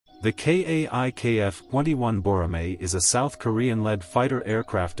The KF-21 Boramae is a South Korean-led fighter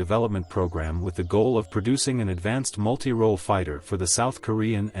aircraft development program with the goal of producing an advanced multi-role fighter for the South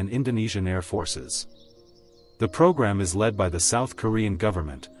Korean and Indonesian air forces. The program is led by the South Korean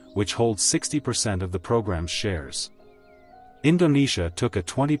government, which holds 60% of the program's shares. Indonesia took a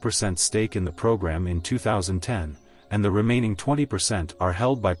 20% stake in the program in 2010, and the remaining 20% are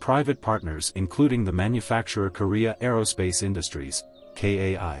held by private partners including the manufacturer Korea Aerospace Industries,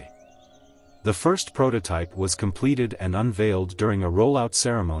 KAI. The first prototype was completed and unveiled during a rollout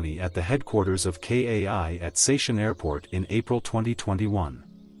ceremony at the headquarters of KAI at Sation Airport in April 2021.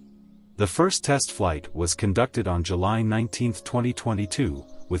 The first test flight was conducted on July 19, 2022,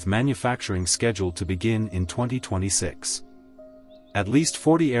 with manufacturing scheduled to begin in 2026. At least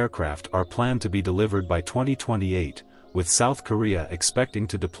 40 aircraft are planned to be delivered by 2028, with South Korea expecting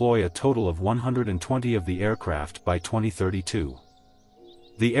to deploy a total of 120 of the aircraft by 2032.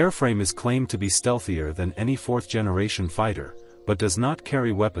 The airframe is claimed to be stealthier than any fourth-generation fighter, but does not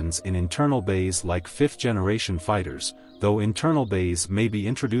carry weapons in internal bays like fifth-generation fighters, though internal bays may be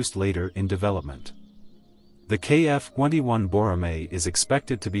introduced later in development. The KF-21 Boramae is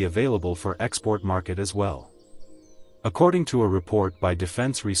expected to be available for export market as well. According to a report by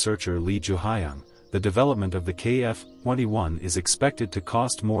defense researcher Lee Joo-hyung, the development of the KF-21 is expected to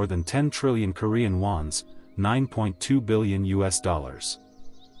cost more than 10 trillion Korean wons, $9.2 billion.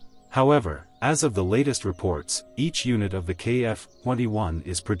 However, as of the latest reports, each unit of the KF-21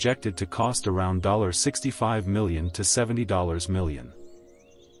 is projected to cost around $65 million to $70 million.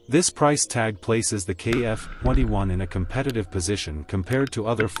 This price tag places the KF-21 in a competitive position compared to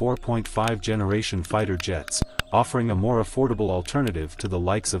other 4.5-generation fighter jets, offering a more affordable alternative to the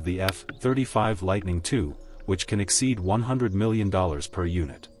likes of the F-35 Lightning II, which can exceed $100 million per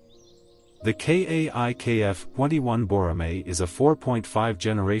unit. The KAI KF-21 Boramae is a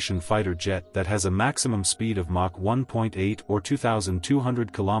 4.5-generation fighter jet that has a maximum speed of Mach 1.8 or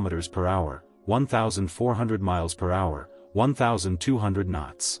 2,200 km per hour, 1,400 miles per hour, 1,200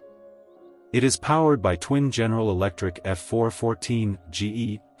 knots. It is powered by twin General Electric F414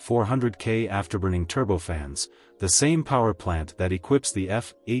 GE 400K afterburning turbofans, the same power plant that equips the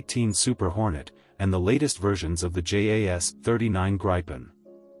F-18 Super Hornet and the latest versions of the JAS-39 Gripen.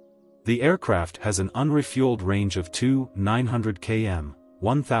 The aircraft has an unrefueled range of 2,900 km,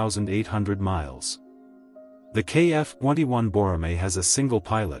 1,800 miles. The KF-21 Boramae has a single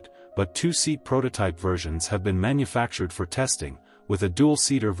pilot, but two-seat prototype versions have been manufactured for testing, with a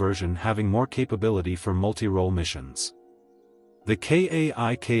dual-seater version having more capability for multi-role missions. The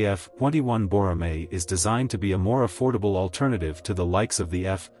KAI KF-21 Boramae is designed to be a more affordable alternative to the likes of the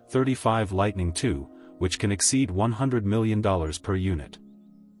F-35 Lightning II, which can exceed $100 million per unit.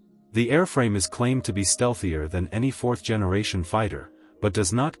 The airframe is claimed to be stealthier than any fourth-generation fighter, but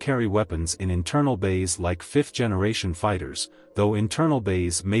does not carry weapons in internal bays like fifth-generation fighters, though internal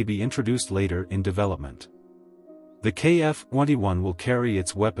bays may be introduced later in development. The KF-21 will carry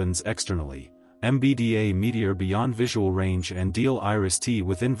its weapons externally, MBDA Meteor Beyond Visual Range and Deal Iris-T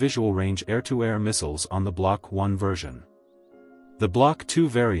within visual range air-to-air missiles on the Block 1 version. The Block 2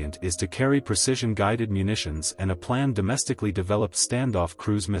 variant is to carry precision-guided munitions and a planned domestically developed standoff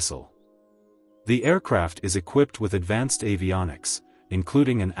cruise missile. The aircraft is equipped with advanced avionics,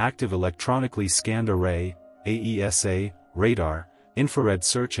 including an active electronically scanned array, AESA, radar, infrared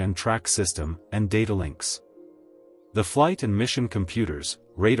search and track system, and data links. The flight and mission computers,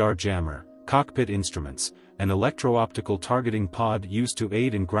 radar jammer, cockpit instruments, and electro-optical targeting pod used to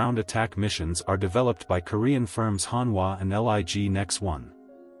aid in ground attack missions are developed by Korean firms Hanwha and LIG Nex1.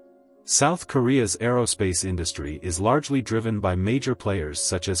 South Korea's aerospace industry is largely driven by major players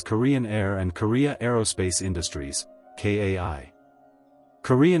such as Korean Air and Korea Aerospace Industries, KAI.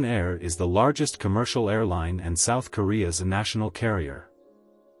 Korean Air is the largest commercial airline and South Korea's national carrier.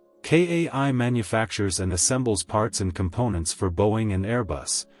 KAI manufactures and assembles parts and components for Boeing and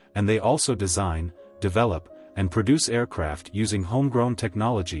Airbus, and they also design, develop, and produce aircraft using homegrown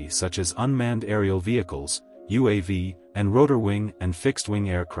technology such as unmanned aerial vehicles, UAV, and rotor-wing and fixed-wing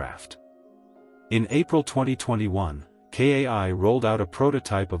aircraft. In April 2021, KAI rolled out a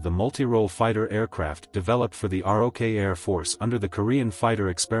prototype of the multi-role fighter aircraft developed for the ROK Air Force under the Korean Fighter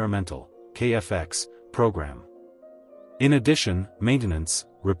Experimental (KFX) program. In addition, maintenance,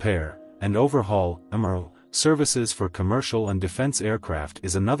 repair, and overhaul (MRO) services for commercial and defense aircraft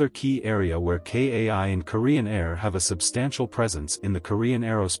is another key area where KAI and Korean Air have a substantial presence in the Korean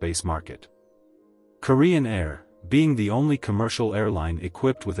aerospace market. Korean Air, being the only commercial airline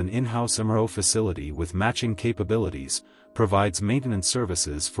equipped with an in-house MRO facility with matching capabilities, provides maintenance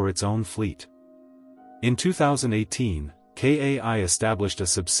services for its own fleet. In 2018, KAI established a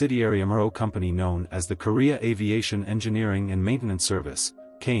subsidiary MRO company known as the Korea Aviation Engineering and Maintenance Service,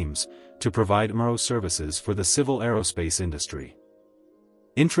 KAMS, to provide MRO services for the civil aerospace industry.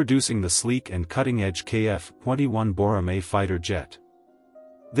 Introducing the sleek and cutting-edge KF-21 Boramae fighter jet.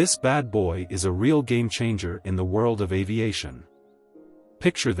 This bad boy is a real game-changer in the world of aviation.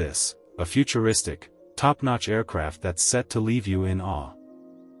 Picture this, a futuristic, top-notch aircraft that's set to leave you in awe.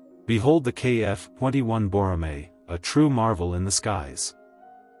 Behold the KF-21 Boramae, a true marvel in the skies.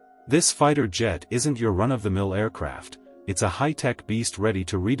 This fighter jet isn't your run-of-the-mill aircraft, it's a high-tech beast ready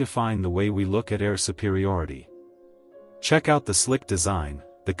to redefine the way we look at air superiority. Check out the slick design,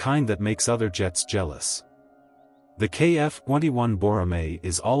 the kind that makes other jets jealous. The KF-21 Boramae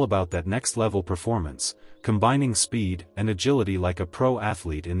is all about that next-level performance, combining speed and agility like a pro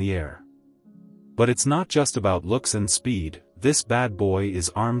athlete in the air. But it's not just about looks and speed, this bad boy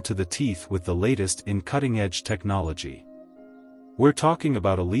is armed to the teeth with the latest in cutting-edge technology. We're talking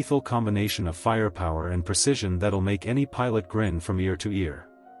about a lethal combination of firepower and precision that'll make any pilot grin from ear to ear.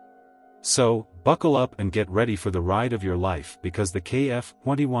 So, buckle up and get ready for the ride of your life because the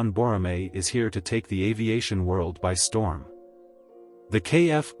KF-21 Boramae is here to take the aviation world by storm. The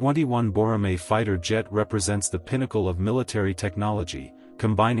KF-21 Boramae fighter jet represents the pinnacle of military technology,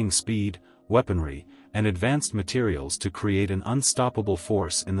 combining speed, weaponry, and advanced materials to create an unstoppable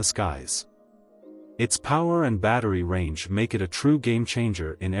force in the skies. Its power and battery range make it a true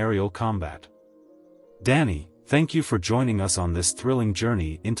game-changer in aerial combat. Danny, thank you for joining us on this thrilling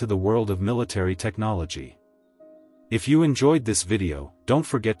journey into the world of military technology. If you enjoyed this video, don't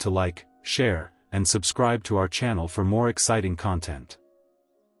forget to like, share, and subscribe to our channel for more exciting content.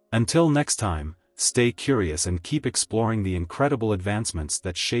 Until next time, stay curious and keep exploring the incredible advancements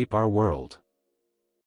that shape our world.